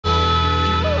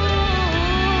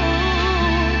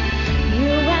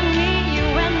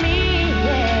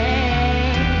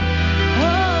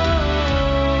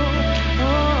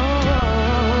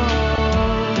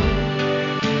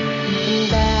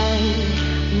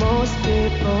most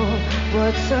people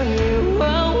would turn you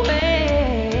away.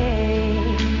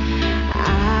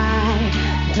 I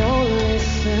don't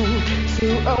listen to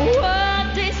a word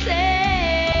they say.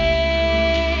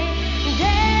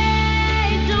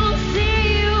 They don't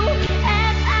see you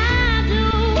as I do.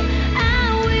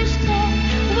 I wish they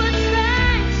would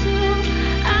try to.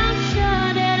 I'm sure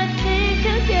they'd think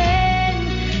again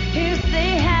if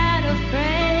they had a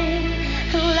friend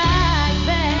like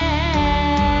that.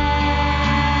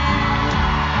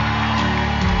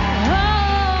 Oh,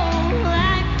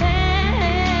 like that.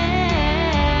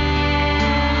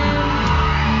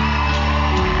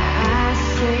 I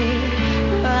say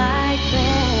like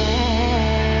that.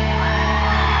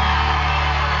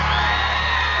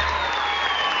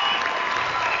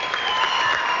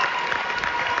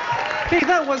 Hey,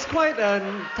 that was quite a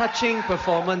touching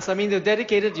performance. I mean, you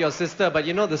dedicated to your sister, but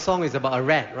you know the song is about a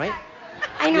rat, right?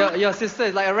 I know. Your sister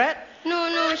is like a rat?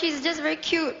 No, she's just very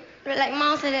cute, like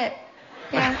mouse like that.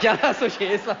 Yeah. Yeah, so she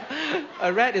is.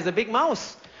 A rat is a big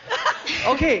mouse.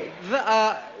 Okay,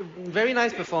 very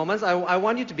nice performance. I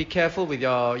want you to be careful with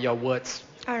your words.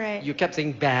 All right. You kept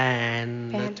saying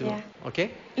ban. Ban, too. yeah.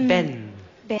 Okay? Ben.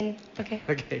 Ben. Okay.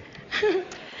 Okay.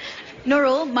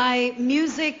 Nurul, my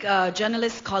music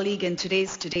journalist colleague in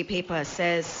today's Today paper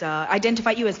says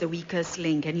identified you as the weakest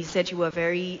link, and he said you were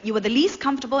the least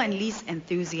comfortable and least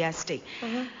enthusiastic.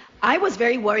 I was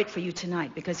very worried for you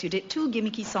tonight because you did 2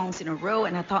 gimmicky songs in a row,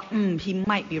 and I thought, he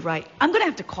might be right. I'm gonna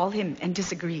have to call him and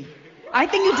disagree. I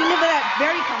think you deliver that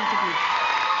very comfortably.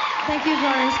 Thank you,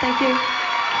 Florence. Thank you.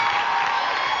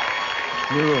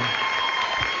 Nurul,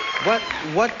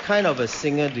 what kind of a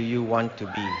singer do you want to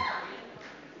be?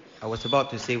 I was about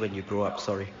to say when you grow up,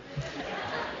 sorry.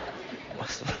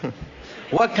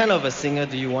 What kind of a singer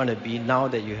do you want to be now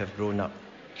that you have grown up?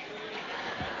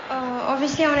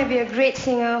 Obviously, I want to be a great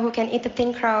singer who can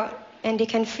entertain crowd and they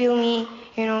can feel me,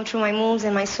 through my moves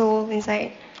and my soul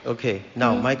inside. Okay,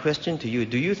 now my question to you,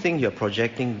 do you think you're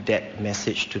projecting that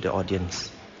message to the audience?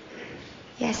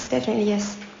 Yes, definitely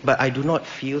yes. But I do not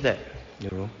feel that,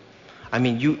 Nurul. I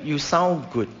mean, you sound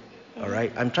good. All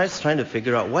right, I'm trying to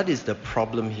figure out what is the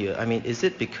problem here. I mean, is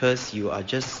it because you are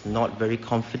just not very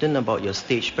confident about your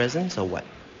stage presence or what?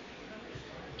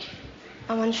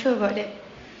 I'm unsure about it.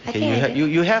 Okay,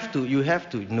 you have to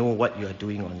know what you are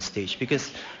doing on stage,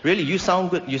 because really you sound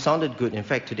good. You sounded good. In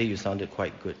fact, today you sounded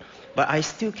quite good. But I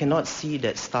still cannot see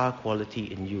that star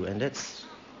quality in you, and that's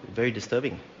very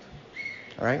disturbing.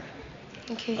 All right?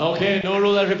 Okay. Okay,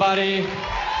 Nurul, everybody.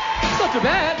 It's not too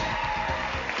bad.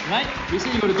 Right? We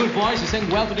see you got a good voice, you sang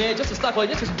well today. Just to start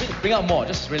with, just bring out more.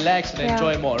 Just relax and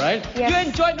enjoy more, right? Yes. You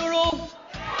enjoyed, Nurul?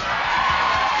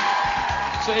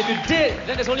 So if you did,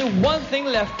 then there's only one thing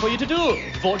left for you to do.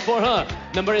 Vote for her.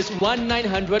 Number is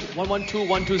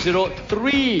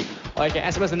 1-900-112-1203. Or you can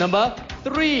SMS the number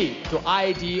 3 to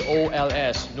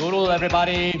IDOLS. Nurul,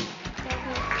 everybody.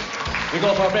 We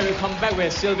go for a break. We'll come back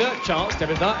with Sylvia, Charles,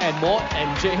 Tabitha, and more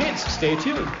NJ hits. Stay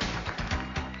tuned.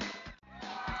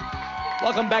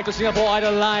 Welcome back to Singapore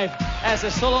Idol Live. As a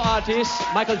solo artist,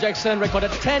 Michael Jackson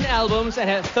recorded 10 albums and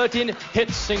had 13 hit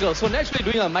singles. So naturally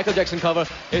doing a Michael Jackson cover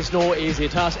is no easy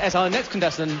task. As our next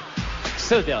contestant,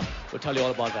 Sylvia, will tell you all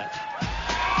about that.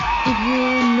 If you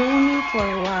know me for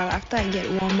a while, after I get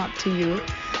warm up to you,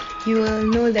 you will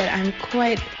know that I'm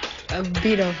quite a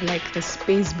bit of like a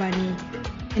space bunny.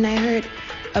 And I heard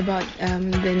about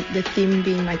the theme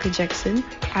being Michael Jackson.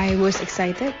 I was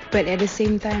excited, but at the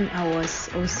same time I was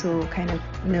also kind of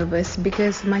nervous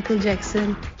because Michael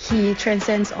Jackson, he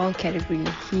transcends all category.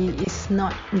 He is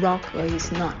not rock or he's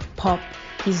not pop,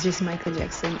 he's just Michael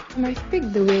Jackson. I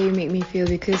picked The Way You Make Me Feel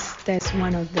because that's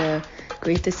one of the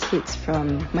greatest hits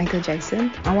from Michael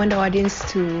Jackson. I want the audience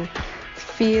to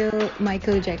feel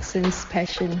Michael Jackson's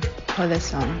passion for the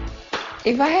song.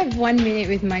 If I have 1 minute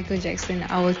with Michael Jackson,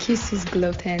 I will kiss his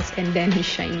gloved hands and then his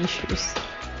shiny shoes.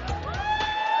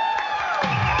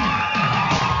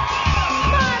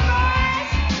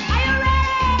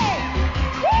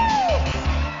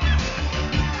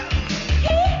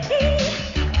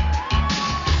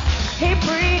 Hey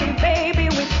pretty baby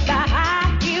with the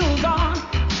high heels on,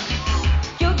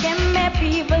 you give me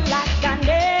fever like I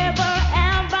never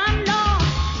ever known.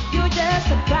 You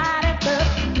just a product of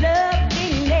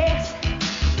loveliness.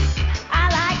 I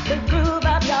like the groove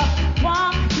of your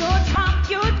walk, your talk,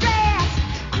 your dress.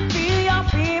 I feel your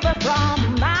fever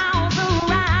from miles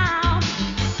around.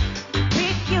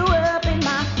 Pick you up in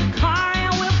my car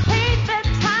and we'll paint the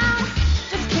town.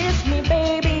 Just kiss me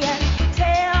baby and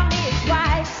tell me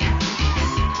twice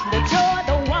that you're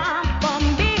the one for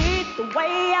me. The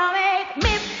way you make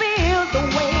me feel, the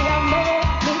way you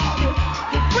make me feel.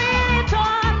 You really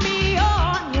turn me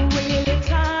on, you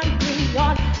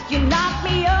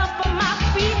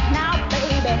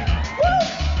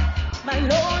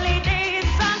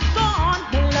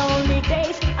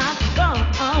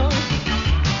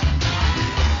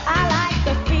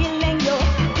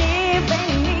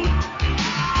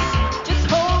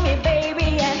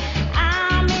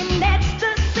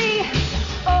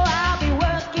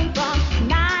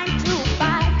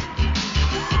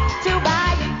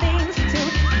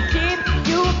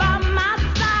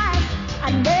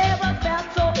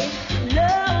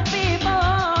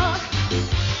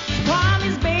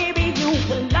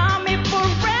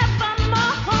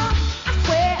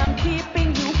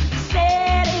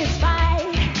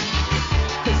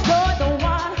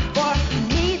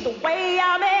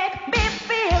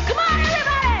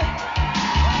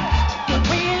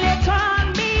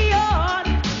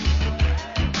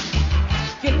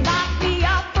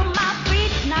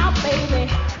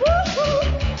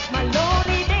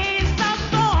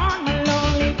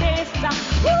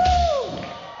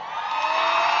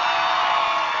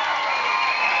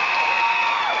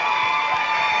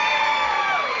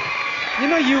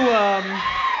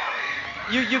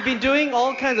You've been doing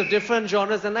all kinds of different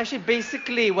genres, and actually,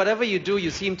 basically, whatever you do,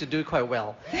 you seem to do quite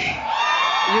well.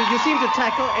 You seem to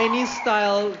tackle any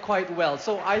style quite well.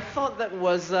 So I thought that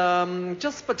was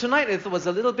but tonight it was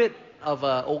a little bit of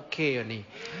okay only.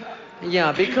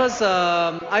 Yeah, because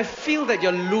I feel that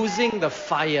you're losing the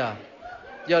fire.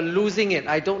 You're losing it.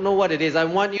 I don't know what it is. I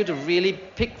want you to really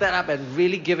pick that up and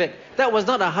really give it. That was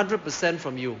not 100%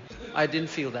 from you. I didn't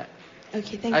feel that.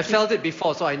 Okay, thank you. I felt it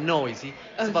before, so I know, you see.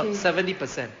 It's about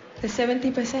 70%. The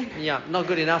 70%? Yeah, not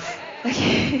good enough.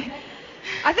 Okay.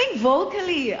 I think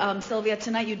vocally, Sylvia,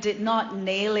 tonight you did not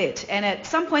nail it. And at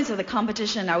some points of the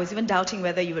competition, I was even doubting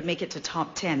whether you would make it to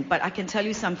top 10. But I can tell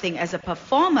you something, as a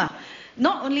performer,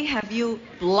 not only have you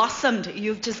blossomed,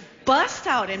 you've just burst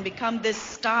out and become this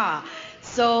star.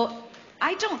 So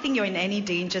I don't think you're in any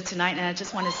danger tonight. And I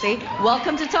just want to say,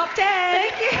 welcome to top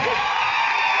 10. Thank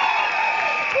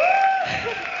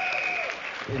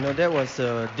You know, that was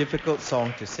a difficult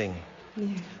song to sing. Yeah.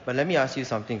 But let me ask you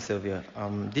something, Sylvia.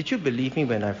 Did you believe me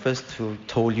when I first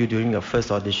told you during your first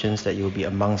auditions that you will be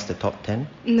amongst the top 10?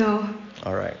 No.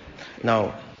 All right.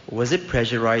 Now, was it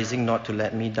pressurizing not to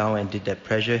let me down, and did that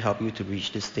pressure help you to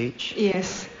reach this stage?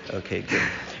 Yes. Okay, good.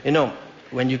 You know,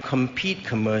 when you compete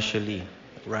commercially,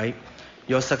 right,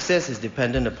 your success is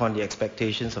dependent upon the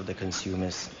expectations of the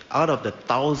consumers. Out of the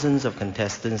thousands of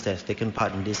contestants that have taken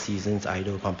part in this season's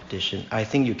Idol competition, I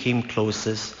think you came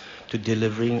closest to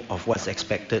delivering of what's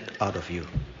expected out of you.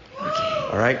 Okay.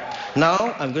 All right?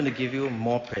 Now, I'm going to give you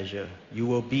more pressure. You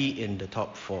will be in the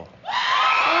top 4.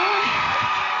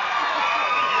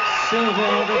 Sylvia,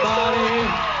 everybody.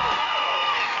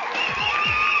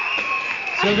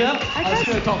 Sylvia, I'll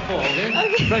see you top 4,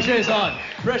 okay? Pressure is on.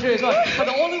 Pressure is on. But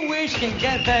the only way she can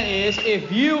get there is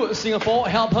if you, Singapore,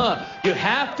 help her. You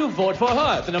have to vote for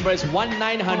her. The number is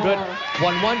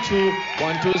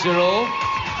 1-900-112-120-4.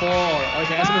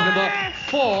 Okay, SMS number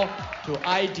 4 to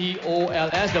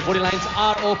IDOLS. The voting lines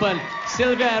are open.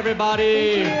 Sylvia,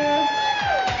 everybody. Thank you.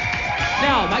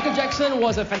 Now, Michael Jackson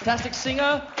was a fantastic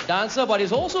singer, dancer, but he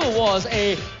also was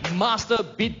a master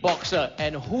beatboxer.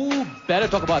 And who better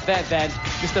talk about that than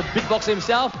Mr. Beatboxer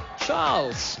himself,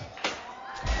 Charles?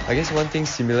 I guess one thing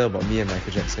similar about me and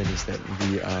Michael Jackson is that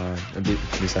we are a bit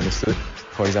misunderstood.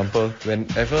 For example,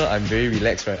 whenever I'm very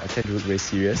relaxed, right, I tend to look very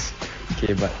serious.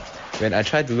 Okay, but when I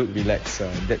try to look relaxed,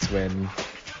 that's when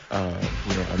I'm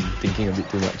thinking a bit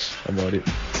too much about it.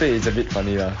 So it's a bit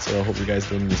funny lah. So I hope you guys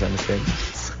don't misunderstand.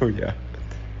 So yeah.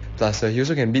 Plus, he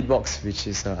also can beatbox, which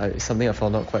is something I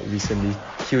found out quite recently.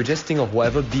 He will just think of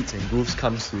whatever beats and grooves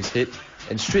comes to his head,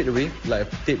 and straight away, like a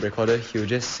tape recorder, he will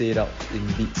just say it out in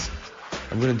beats.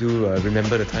 I'm gonna do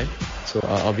Remember the Time. So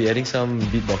I'll be adding some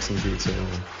beatboxing to it, so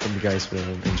hope you guys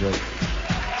will enjoy it.